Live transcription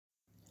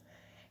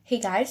Hey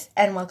guys,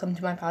 and welcome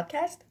to my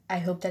podcast. I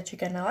hope that you're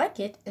gonna like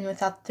it, and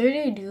without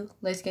further ado,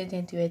 let's get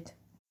into it.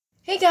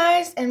 Hey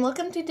guys, and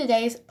welcome to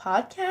today's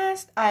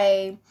podcast.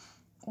 I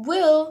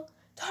will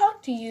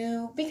talk to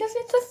you because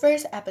it's the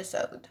first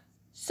episode.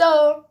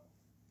 So,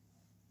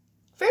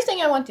 first thing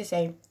I want to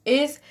say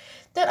is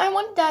that I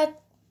want that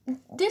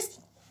this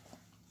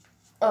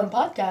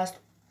podcast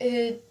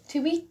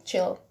to be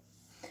chill.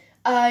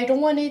 I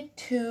don't want it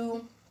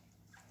to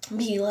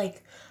be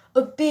like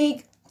a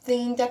big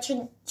thing that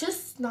you're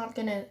just not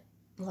gonna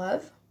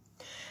love.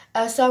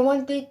 So I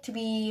want it to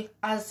be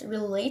as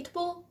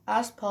relatable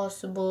as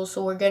possible.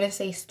 So we're gonna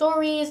say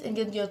stories and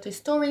then go to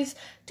stories,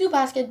 to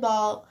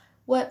basketball,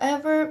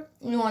 whatever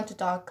you want to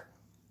talk.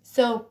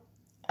 So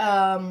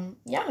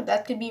yeah,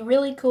 that could be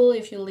really cool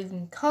if you leave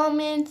in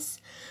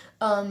comments.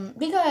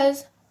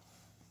 Because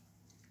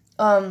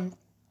I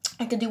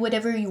could do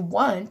whatever you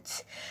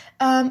want.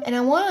 And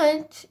I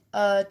want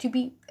to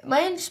be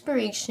my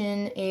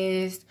inspiration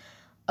is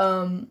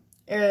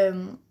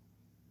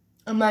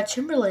a Matt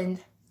Chamberlain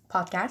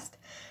podcast.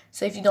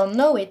 So if you don't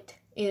know it,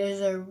 it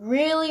is a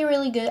really,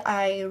 really good.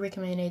 I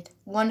recommend it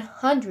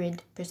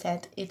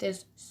 100%. It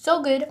is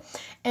so good.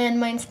 And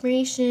my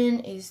inspiration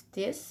is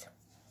this.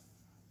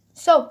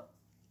 So,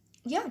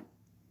 yeah.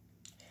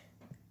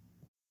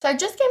 So I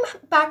just came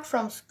back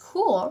from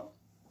school.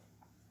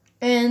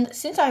 And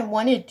since I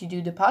wanted to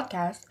do the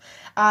podcast,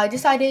 I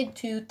decided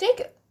to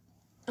take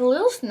a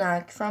little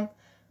snack from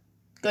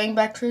going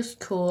back to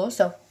school.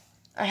 So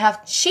I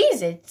have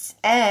Cheez-Its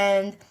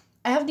and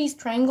I have these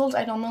triangles.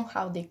 I don't know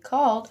how they're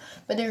called,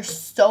 but they're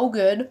so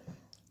good.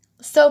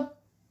 So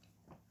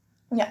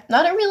yeah,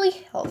 not a really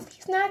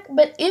healthy snack,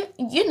 but if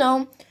you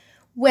know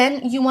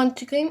when you want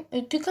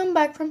to come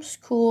back from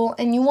school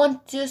and you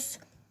want just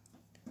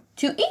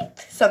to eat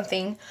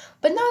something,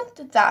 but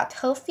not that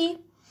healthy,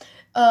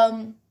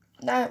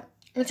 that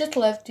I just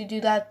love to do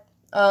that.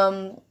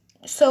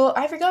 So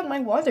I forgot my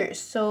water.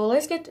 So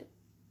let's get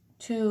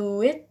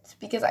to it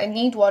because I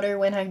need water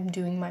when I'm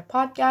doing my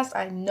podcast.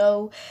 I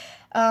know,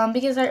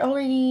 because I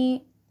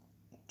already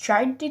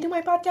tried to do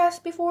my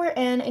podcast before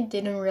and it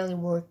didn't really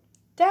work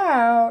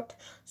out.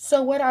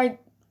 So what I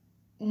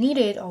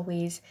needed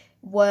always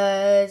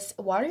was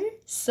water.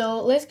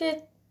 So let's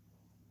get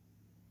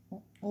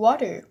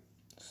water.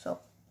 So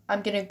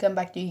I'm gonna come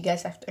back to you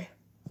guys after.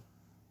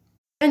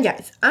 And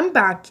guys, I'm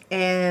back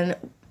and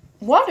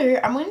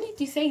water, I wanted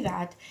to say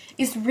that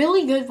is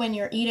really good when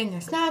you're eating a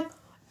snack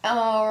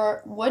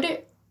or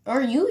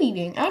are you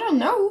eating? I don't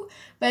know,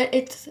 but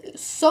it's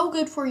so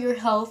good for your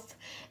health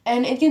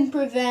and it can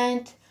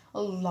prevent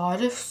a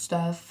lot of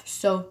stuff.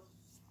 So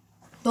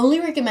I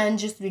only recommend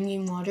just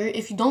drinking water.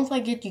 If you don't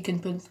like it, you can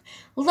put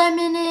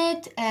lemon in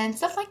it and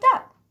stuff like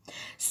that.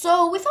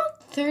 So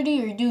without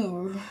further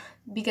ado,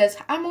 because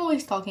I'm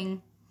always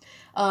talking,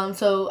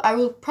 so I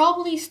will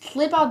probably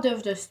slip out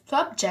of the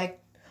subject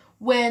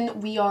when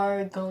we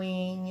are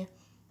going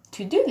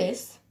to do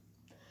this.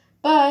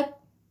 But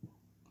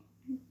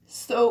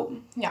so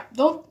yeah,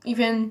 don't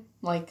even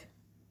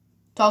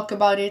talk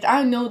about it.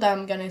 I know that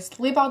I'm gonna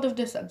slip out of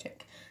the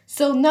subject.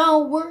 So now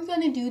we're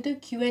gonna do the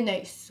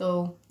Q&A.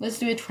 So let's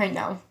do it right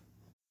now.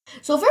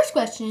 So first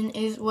question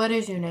is, what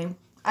is your name?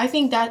 I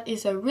think that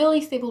is a really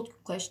stable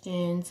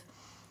question.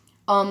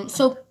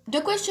 So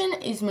the question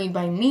is made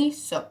by me.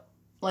 So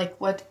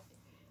what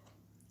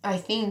I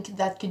think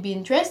that could be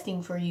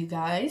interesting for you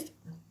guys.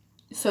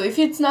 So if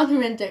it's not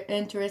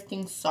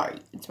interesting, sorry,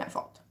 it's my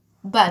fault.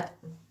 But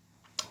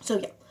so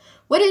yeah,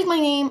 what is my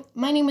name?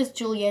 My name is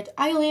Juliet.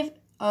 I live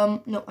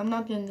no, I'm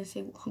not going to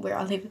say where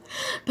I live,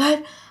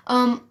 but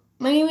my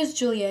name is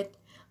Juliet.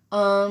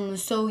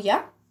 So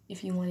yeah,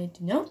 if you wanted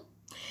to know.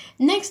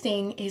 Next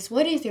thing is,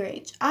 what is your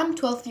age? I'm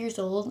 12 years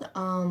old.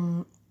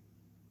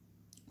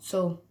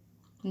 So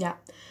yeah.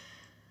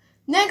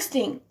 Next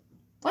thing,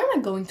 why am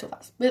I going so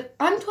fast? But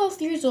I'm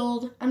 12 years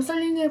old. I'm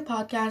starting a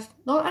podcast.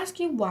 Don't ask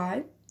you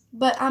why,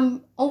 but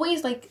I'm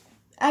always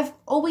I've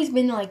always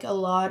been a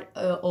lot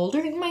older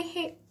in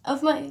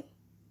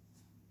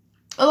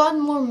a lot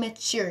more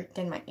mature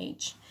than my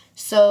age.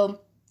 So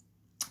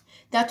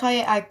that's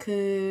why I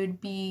could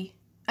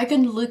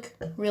look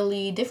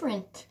really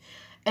different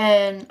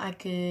and I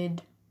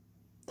could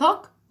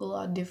talk a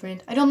lot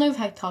different. I don't know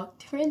if I talk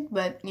different,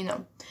 but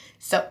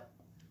So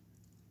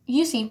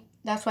you see,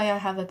 that's why I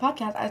have a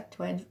podcast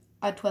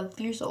at 12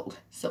 years old.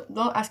 So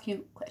don't ask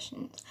you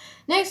questions.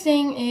 Next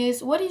thing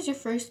is, what is your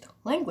first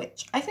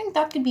language? I think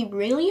that could be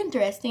really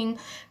interesting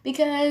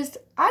because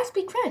I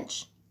speak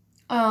French.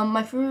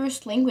 My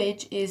first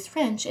language is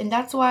French, and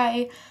that's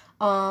why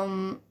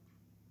my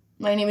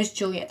name is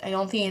Juliet. I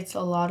don't think it's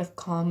a lot of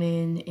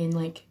common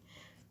in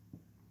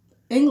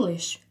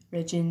English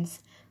regions,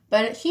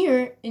 but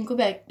here in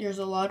Quebec there's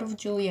a lot of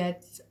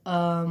Juliets.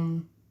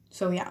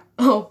 So yeah.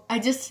 Oh, I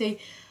just say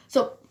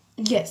so.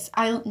 Yes,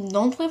 I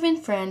don't live in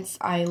France.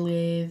 I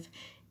live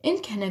in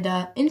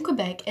Canada, in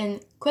Quebec, and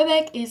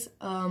Quebec is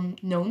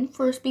known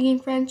for speaking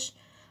French.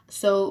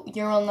 So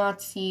you will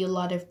not see a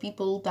lot of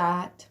people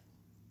that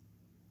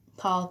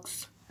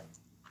talks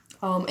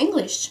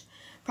English.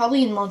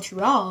 probably in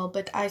Montreal,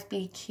 but I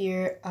speak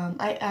here.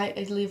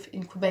 I live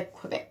in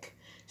Quebec.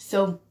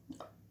 So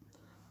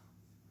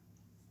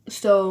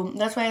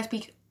that's why I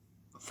speak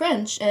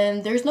French,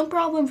 and there's no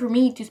problem for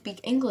me to speak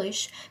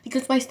English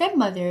because my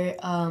stepmother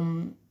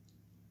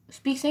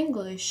speaks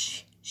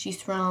English.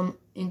 She's from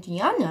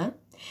Indiana,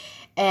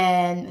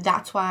 and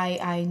that's why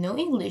I know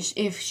English.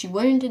 If she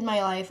weren't in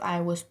my life,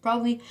 I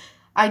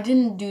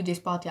didn't do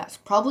this podcast.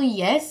 Probably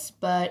yes,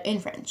 but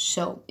in French.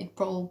 So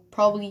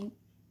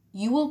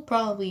you will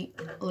probably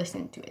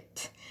listen to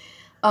it.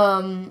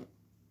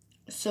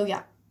 So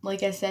yeah,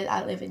 like I said,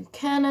 I live in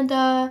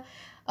Canada,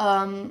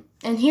 and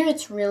here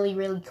it's really,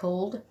 really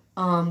cold.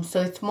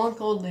 So it's more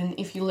cold than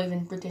if you live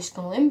in British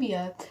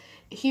Columbia.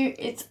 Here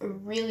it's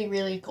really,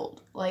 really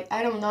cold. Like,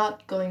 I'm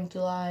not going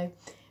to lie.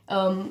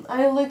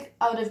 I look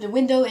out of the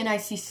window and I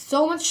see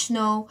so much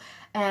snow,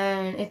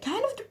 and it's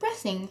kind of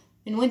depressing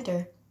in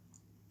winter.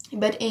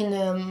 But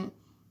in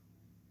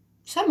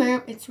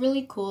summer, it's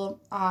really cool.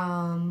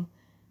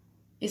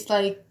 It's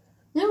like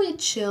really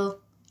chill.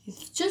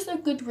 It's just a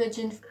good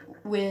region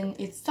when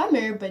it's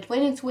summer, but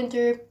when it's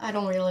winter, I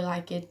don't really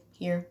like it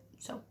here.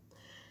 So,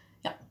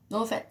 yeah,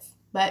 no offense,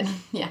 but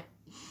yeah.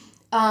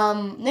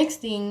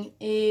 Next thing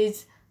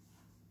is,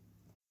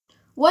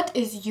 what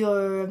is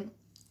your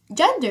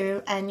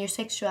gender and your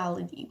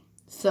sexuality?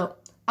 So,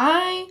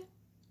 I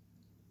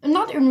am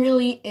not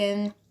really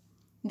in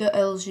the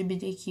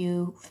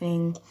LGBTQ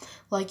thing.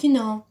 Like,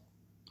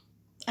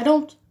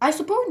 I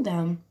support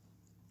them,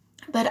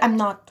 but I'm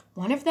not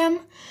one of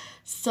them.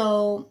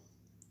 So,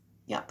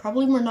 yeah,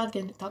 probably we're not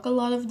going to talk a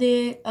lot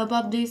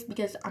about this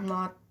because I'm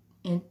not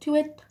into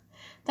it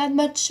that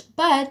much.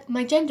 But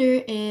my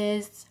gender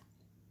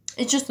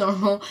it's just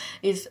normal.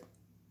 It's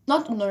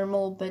not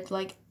normal, but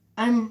like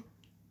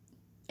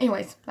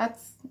anyways,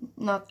 that's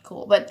not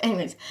cool. But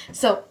anyways,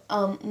 so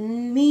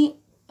me,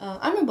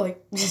 I'm a boy.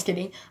 Just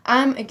kidding.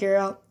 I'm a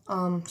girl.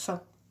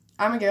 So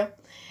I'm a girl,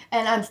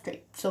 and I'm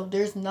straight. So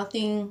there's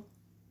nothing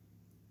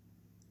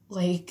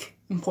like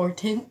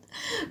important,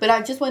 but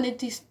I just wanted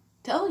to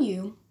tell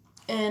you.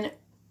 And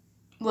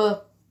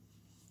well,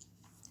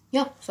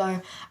 yeah, so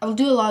I will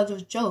do a lot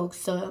of jokes.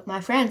 So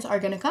my friends are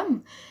gonna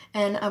come,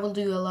 and I will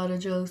do a lot of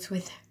jokes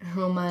with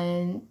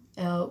Roman.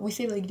 We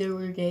say like they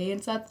were gay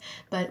and stuff,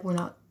 but we're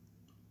not.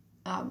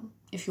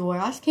 If you were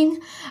asking,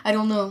 I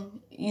don't know.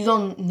 You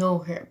don't know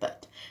her,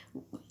 but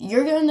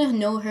you're gonna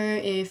know her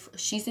if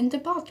she's in the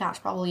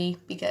podcast, probably,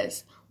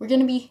 because we're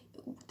gonna be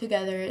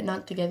together,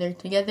 not together,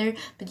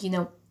 but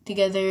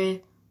together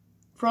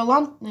for a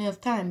long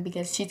of time,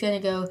 because she's gonna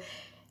go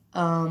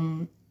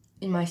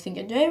in my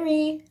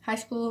secondary, high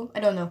school, I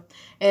don't know.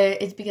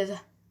 It's because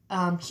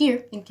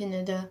here in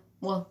Canada,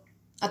 well,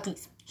 at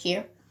least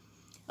here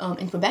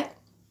in Quebec,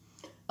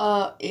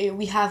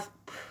 we have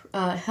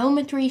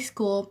elementary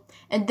school,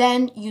 and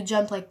then you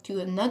jump like to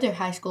another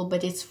high school,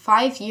 but it's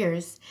 5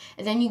 years,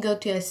 and then you go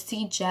to a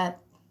CJET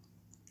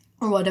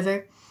or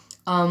whatever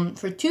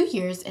for 2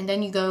 years, and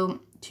then you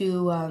go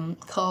to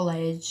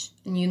college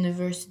and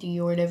university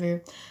or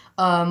whatever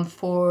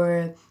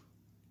for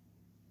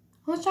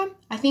how much time?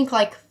 I think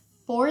like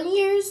 4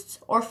 years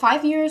or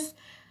 5 years,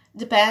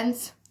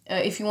 depends.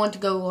 If you want to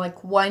go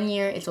like 1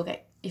 year, it's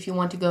okay. If you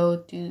want to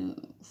go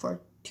for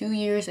 2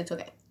 years, it's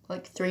okay.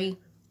 Like 3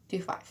 to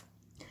 5.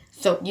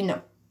 So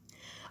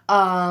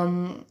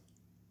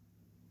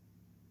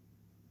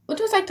what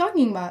was I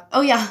talking about?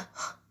 Oh yeah,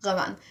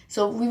 Raman.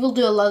 So we will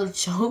do a lot of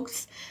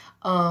jokes,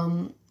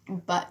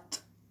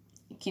 but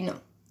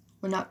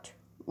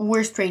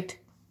we're straight.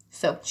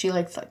 So she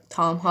likes like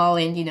Tom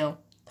Holland,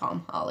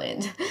 Tom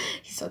Holland.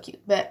 He's so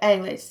cute. But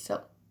anyways,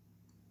 so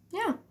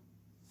yeah.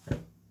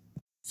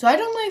 So I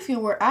don't know if you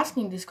were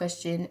asking this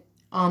question.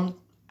 Am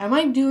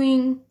I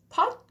doing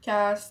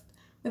podcast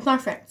with my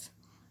friends?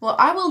 Well,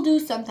 I will do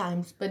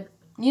sometimes, but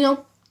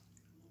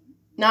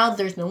now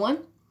there's no one.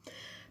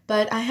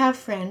 But I have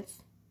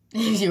friends.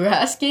 If you were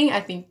asking, I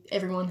think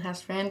everyone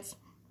has friends.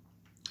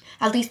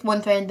 At least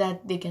one friend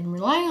that they can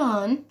rely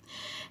on.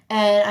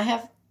 And I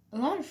have a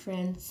lot of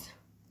friends.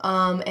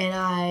 And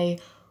I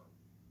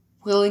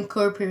will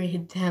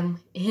incorporate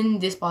them in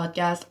this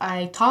podcast.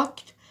 I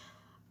talked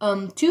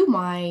to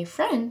my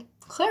friend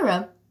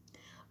Clara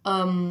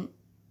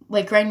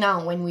like right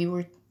now when we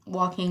were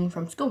walking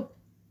from school,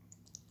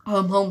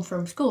 home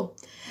from school,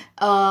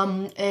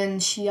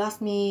 and she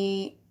asked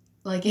me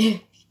like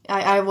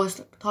I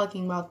was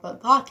talking about the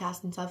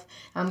podcast and stuff.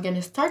 I'm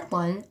gonna start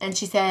one, and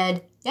she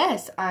said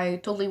yes, I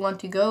totally want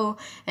to go,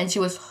 and she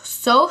was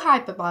so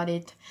hype about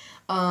it.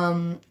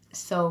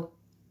 So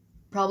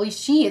probably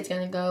she is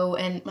gonna go,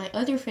 and my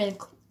other friend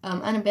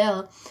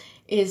Annabelle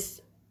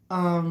is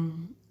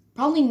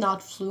probably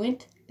not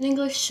fluent in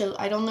English, so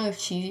I don't know if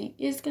she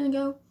is gonna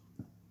go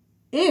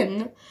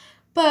in.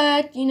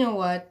 But you know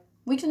what?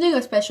 We can do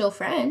a special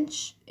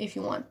French if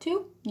you want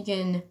to. You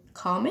can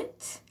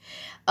comment.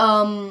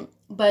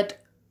 But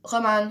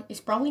Roman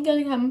is probably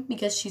gonna come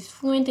because she's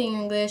fluent in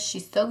English.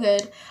 She's so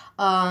good.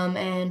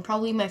 And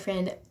probably my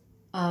friend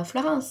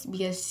Florence,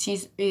 because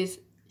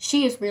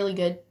she is really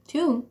good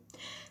too.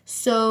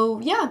 So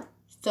yeah.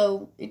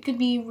 So it could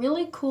be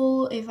really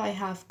cool if I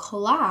have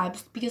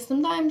collabs, because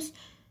sometimes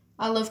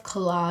I love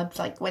collabs,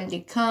 like when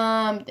they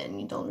come, then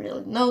you don't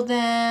really know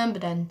them,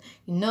 but then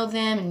you know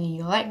them and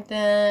you like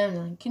them,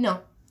 like,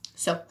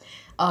 So,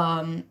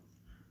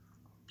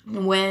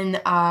 when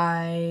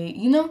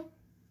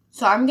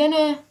so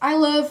I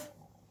love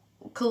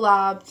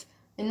collabs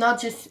and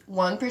not just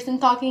one person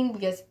talking,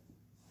 because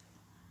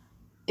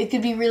it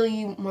could be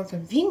really more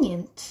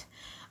convenient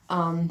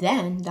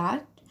than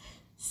that.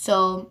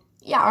 So,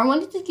 yeah, I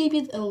wanted to keep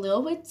it a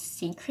little bit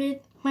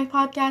secret, my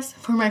podcast,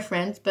 for my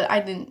friends, but I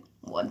didn't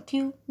want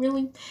to,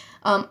 really.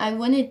 I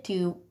wanted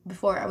to,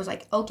 before I was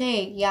like,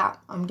 okay, yeah,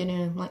 I'm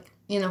gonna,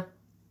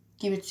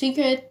 keep it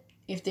secret.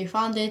 If they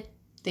found it,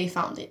 they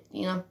found it,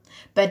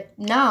 But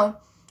now,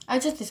 I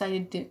just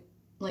decided to,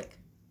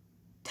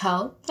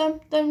 tell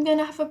them that I'm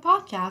gonna have a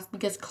podcast,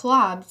 because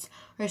collabs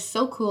are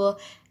so cool,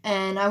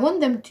 and I want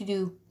them to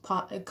do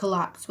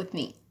collabs with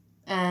me,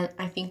 and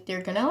I think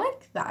they're gonna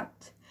like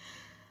that.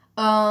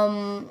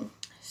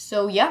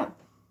 So yeah,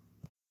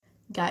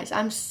 guys,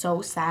 I'm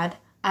so sad.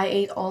 I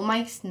ate all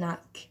my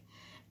snack,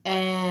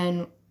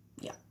 and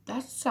yeah,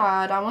 that's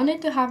sad. I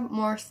wanted to have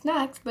more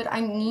snacks, but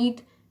I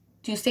need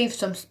to save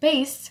some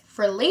space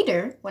for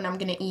later when I'm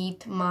gonna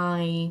eat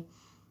my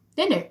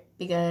dinner,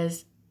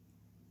 because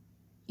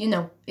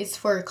it's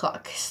 4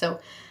 o'clock, so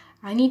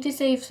I need to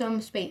save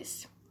some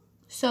space.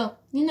 So,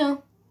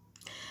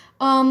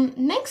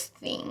 next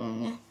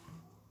thing.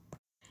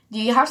 Do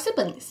you have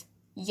siblings?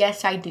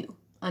 Yes, I do,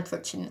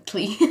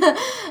 unfortunately.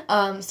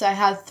 So I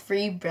have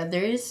 3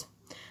 brothers.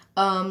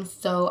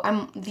 So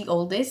I'm the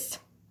oldest.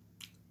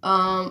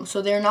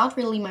 So they're not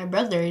really my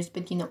brothers,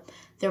 but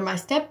they're my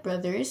step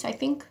brothers, I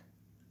think.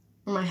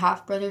 Or my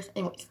half brothers.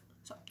 Anyways,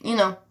 so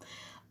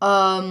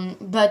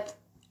but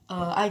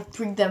I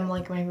treat them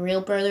like my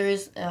real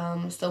brothers.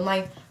 So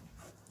my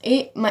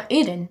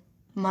Aiden,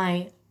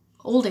 my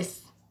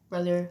oldest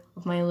brother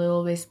of my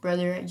littlest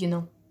brother,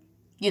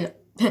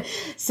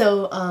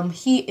 So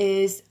he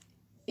is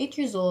 8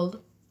 years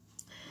old.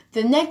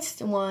 The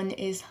next one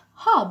is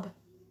Robert.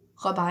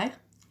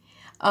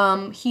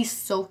 He's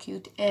so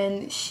cute,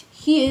 and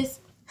he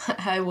is.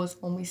 I was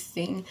always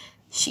saying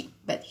she,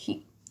 but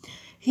he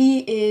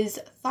is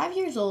 5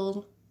 years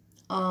old.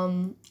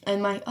 And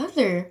my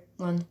other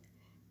one,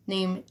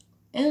 named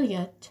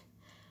Elliot,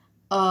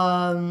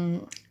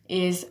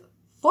 is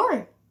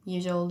 4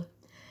 years old,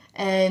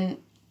 and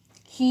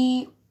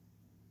I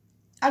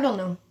don't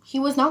know, he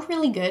was not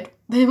really good,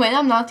 but when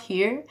I'm not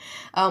here,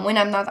 when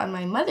I'm not at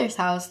my mother's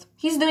house,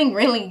 he's doing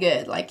really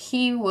good. Like,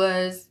 he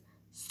was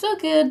so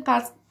good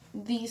past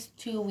these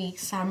 2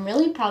 weeks. I'm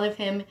really proud of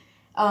him.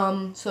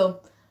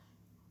 So,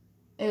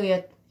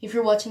 Elliot, if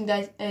you're watching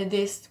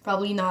this,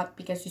 probably not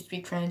because you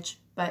speak French,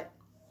 but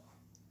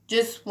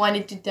just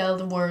wanted to tell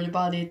the world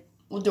about it,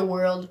 with the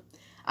world.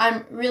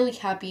 I'm really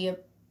happy of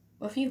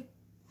you.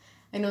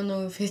 I don't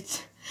know if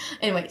it's...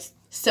 Anyways,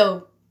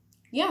 so,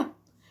 yeah.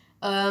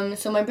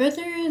 So my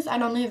brothers, I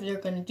don't know if they're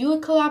gonna do a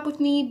collab with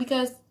me,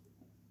 because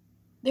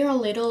they're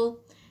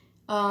little.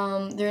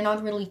 They're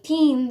not really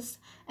teens,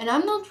 and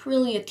I'm not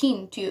really a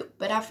teen too,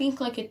 but I think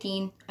like a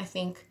teen, I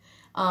think.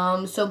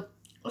 So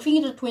I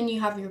think that when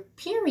you have your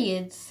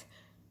periods,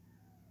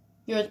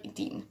 you're a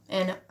teen,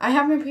 and I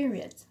have my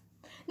periods.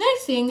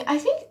 Next thing, I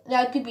think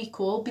that could be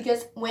cool,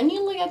 because when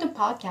you look at the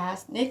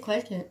podcast, next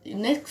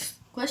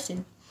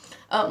question.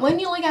 When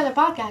you look at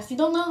the podcast, you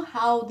don't know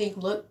how they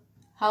look,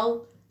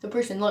 how the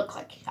person looks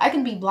like. I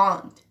could be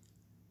blonde.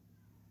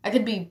 I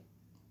could be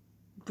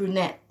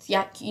brunette.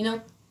 Yeah,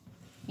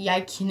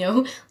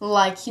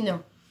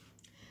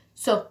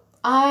 So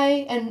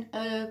I am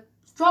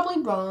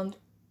strawberry blonde.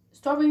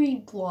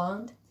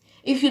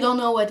 If you don't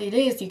know what it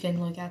is, you can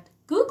look at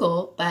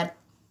Google. But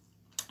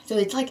so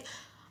it's like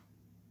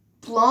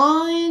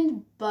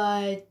blonde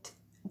but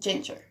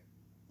ginger.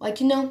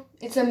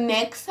 It's a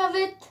mix of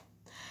it.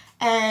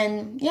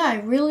 And yeah,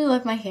 I really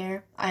love my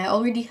hair. I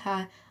already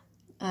had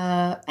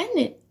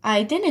an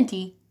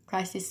identity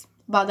crisis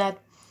about that,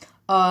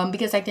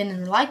 because I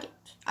didn't like it.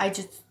 I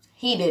just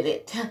hated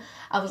it.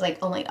 I was like,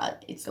 oh my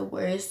god, it's the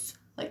worst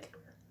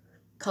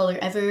color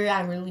ever.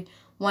 I really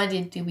wanted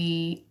it to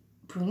be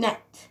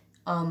brunette,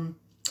 or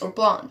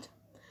blonde,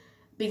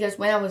 because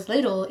when I was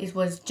little, it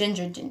was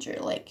ginger,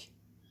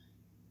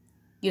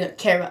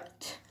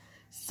 carrot.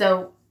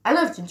 So I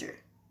love ginger.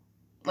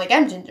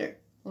 I'm ginger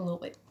a little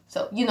bit.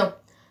 So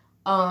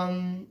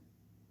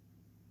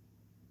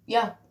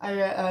yeah,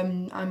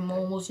 I'm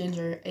almost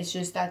ginger. It's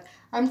just that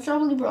I'm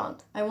strawberry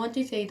blonde. I want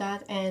to say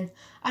that, and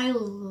I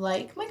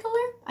like my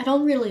color. I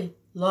don't really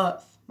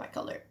love my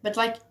color, but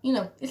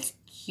it's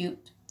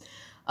cute.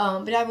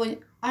 But I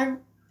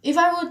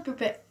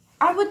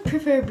would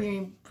prefer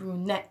being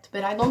brunette,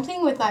 but I don't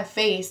think with my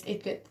face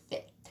it could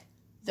fit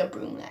the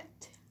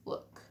brunette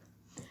look.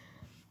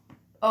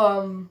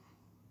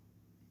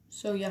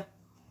 So yeah.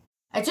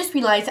 I just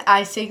realized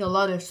I say a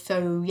lot of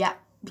so yeah,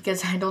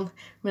 because I don't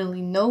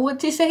really know what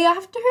to say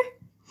after.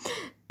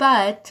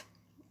 But,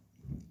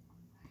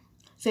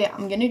 so yeah,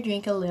 I'm gonna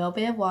drink a little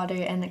bit of water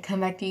and then come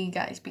back to you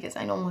guys, because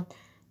I don't want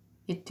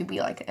it to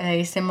be like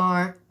a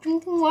ASMR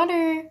drinking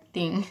water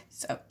thing.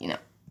 So,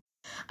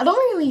 I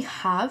don't really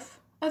have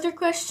other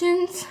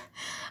questions.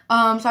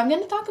 So I'm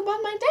gonna talk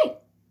about my day.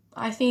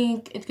 I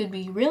think it could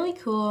be really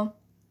cool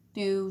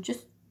to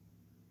just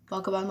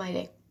talk about my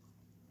day.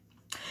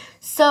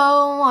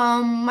 So,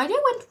 my day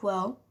went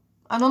well.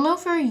 I don't know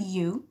for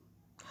you.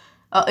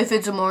 If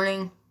it's a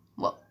morning,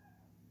 well,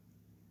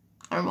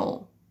 I don't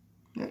know.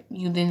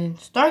 You didn't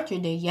start your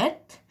day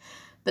yet.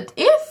 But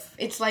if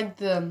it's like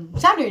the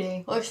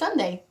Saturday or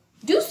Sunday,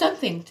 do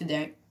something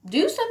today.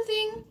 Do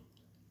something.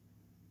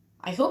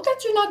 I hope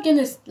that you're not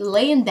gonna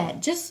lay in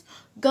bed. Just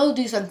go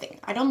do something.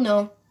 I don't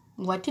know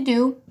what to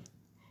do,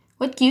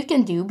 what you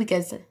can do,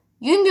 because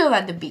you can go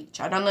at the beach.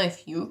 I don't know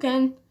if you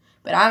can,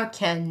 but I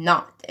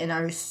cannot. And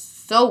I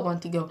so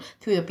want to go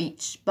to the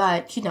beach.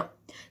 But,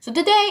 So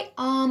today,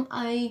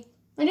 my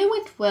day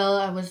went well.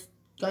 I was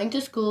going to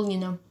school,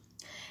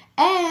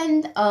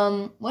 And,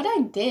 what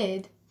I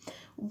did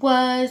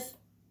was,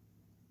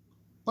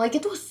 like,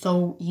 it was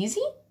so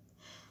easy.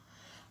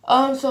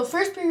 So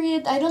first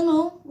period, I don't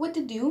know what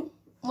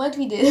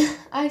we did,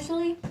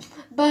 actually.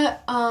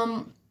 But,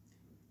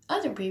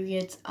 other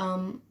periods,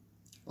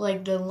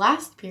 like the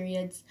last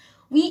periods,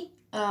 we,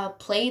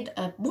 played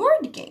a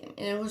board game.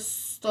 And it was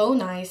so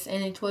nice.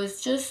 And it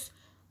was just,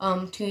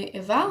 to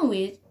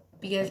evaluate,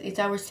 because it's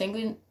our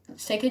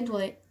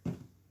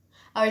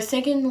our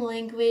second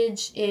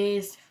language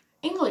is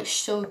English,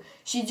 so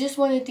she just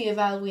wanted to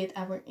evaluate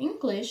our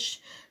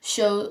English.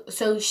 So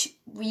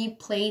we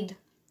played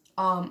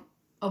a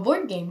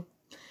board game,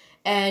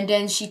 and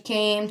then she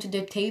came to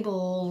the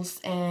tables,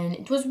 and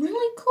it was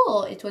really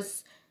cool. It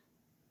was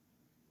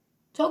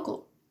so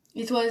cool.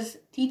 It was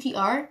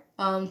TTR,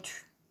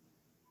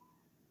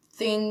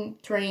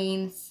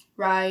 trains,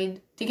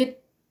 ride,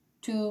 ticket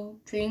to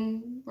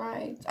train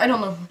rides. I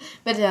don't know,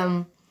 but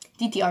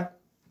TTR.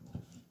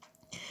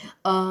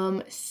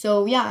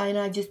 So yeah, and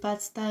I just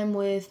passed time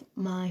with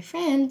my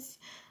friends,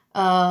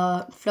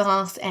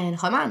 Florence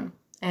and Roman,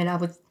 and I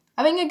was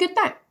having a good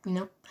time.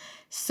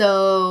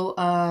 So,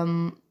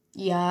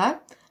 yeah,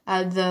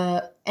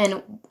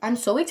 and I'm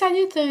so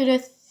excited for the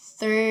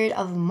 3rd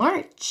of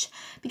March,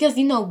 because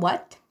you know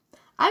what?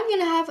 I'm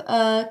gonna have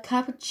a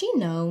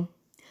cappuccino,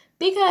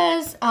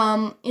 because,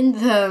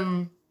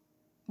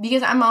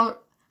 because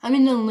I'm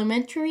in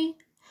elementary,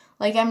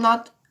 like I'm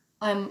not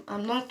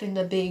in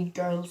the big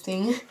girl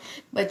thing,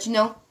 but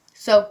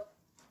so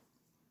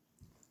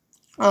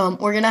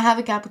we're gonna have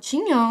a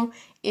cappuccino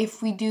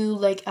if we do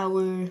like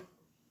our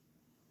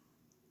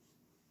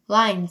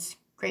lines.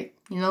 Great,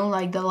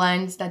 like the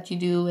lines that you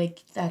do,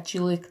 like that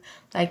you look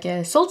like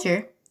a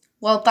soldier.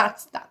 Well,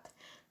 that's that.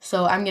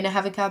 So I'm gonna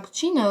have a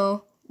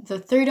cappuccino the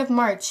 3rd of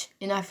March,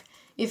 and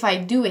if I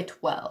do it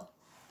well.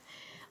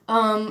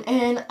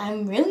 And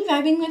I'm really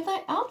vibing with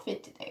my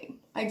outfit today.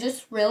 I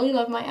just really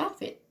love my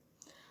outfit.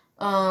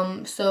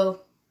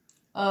 So,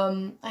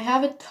 I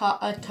have a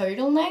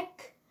turtleneck.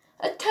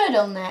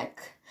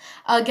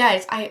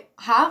 Guys, I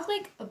have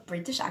like a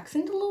British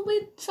accent a little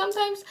bit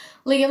sometimes.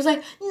 Like I was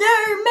like,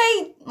 no,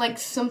 mate. Like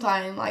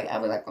sometimes, like I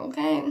was like,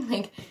 okay,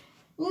 like,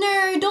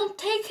 no, don't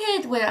take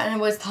it. When I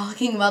was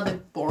talking about the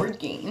board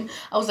game,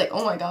 I was like,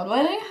 oh my god,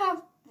 why do I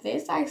have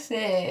this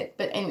accent?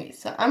 But anyway,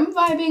 so I'm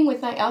vibing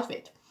with my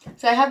outfit.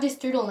 So I have this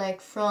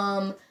turtleneck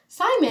from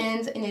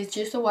Simon's, and it's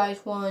just a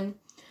white one.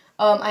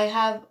 I'm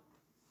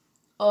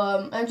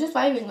just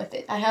vibing with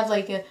it. I have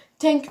like a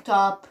tank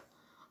top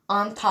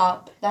on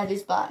top that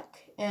is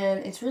black,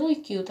 and it's really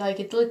cute. Like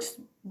it looks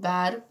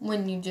bad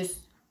when you just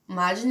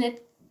imagine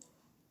it,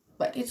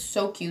 but it's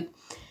so cute.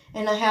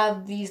 And I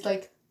have these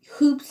like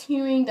hoops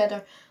earrings that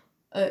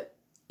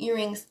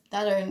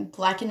are in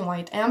black and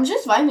white, and I'm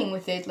just vibing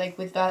with it, like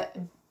with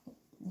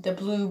the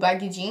blue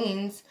baggy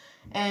jeans,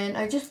 and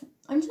I'm just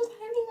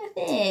vibing with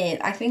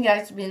it. I think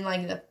that's been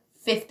like the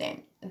fifth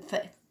time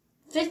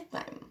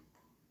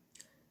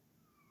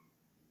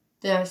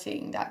that I'm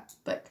saying that,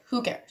 but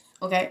who cares,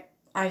 okay?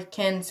 I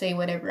can say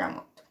whatever I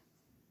want.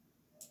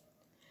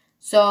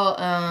 So,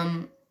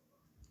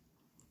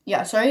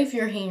 yeah, sorry if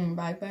you're hearing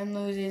background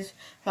noises.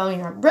 Probably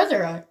my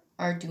brother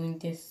are doing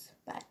this,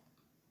 but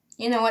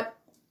you know what?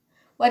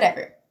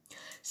 Whatever.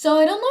 So,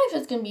 I don't know if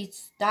it's gonna be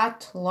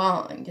that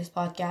long, this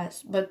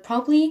podcast, but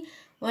probably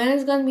when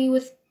it's gonna be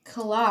with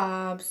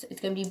collabs,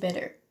 it's gonna be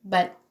better.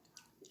 But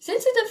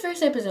since it's the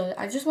first episode,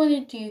 I just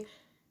wanted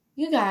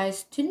you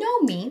guys to know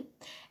me,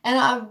 and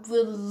I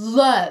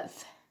would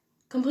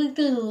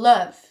completely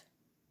love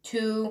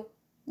to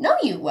know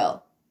you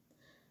well.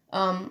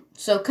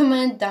 So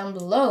comment down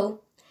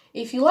below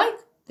if you like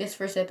this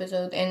first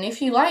episode, and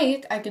if you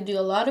like, I could do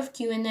a lot of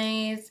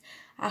Q&As,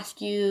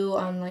 ask you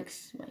on like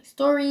my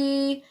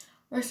story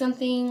or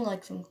something,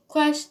 like some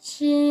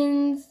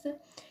questions.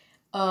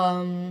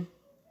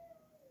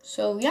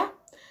 So yeah.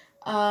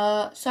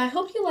 So I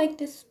hope you like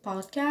this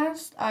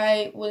podcast.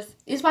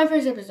 It's my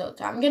first episode,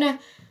 so I'm gonna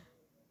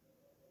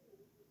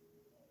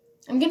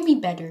be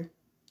better.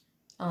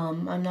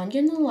 I'm not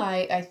gonna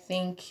lie, I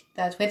think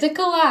that with a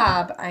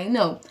collab, I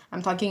know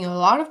I'm talking a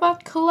lot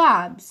about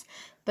collabs,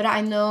 but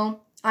I know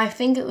I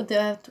think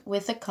that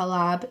with a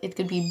collab, it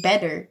could be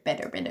better.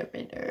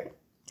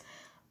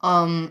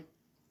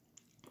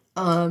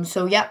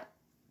 So yeah,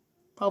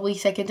 probably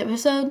second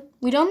episode.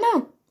 We don't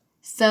know.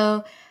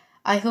 So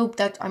I hope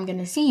that I'm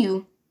gonna see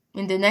you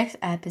in the next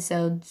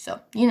episode. So,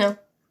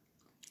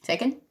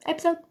 second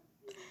episode.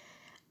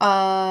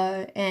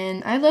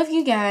 And I love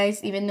you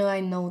guys, even though I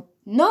know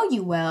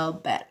you well,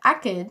 but I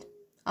could.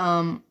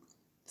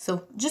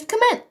 So just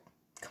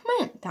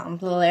comment down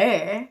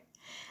below.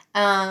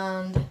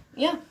 And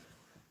yeah.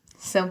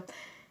 So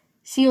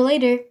see you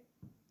later.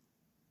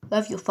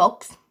 Love you,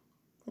 folks.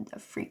 The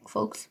freak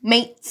folks.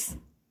 Mates.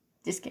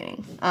 Just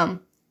kidding.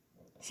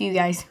 See you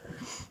guys.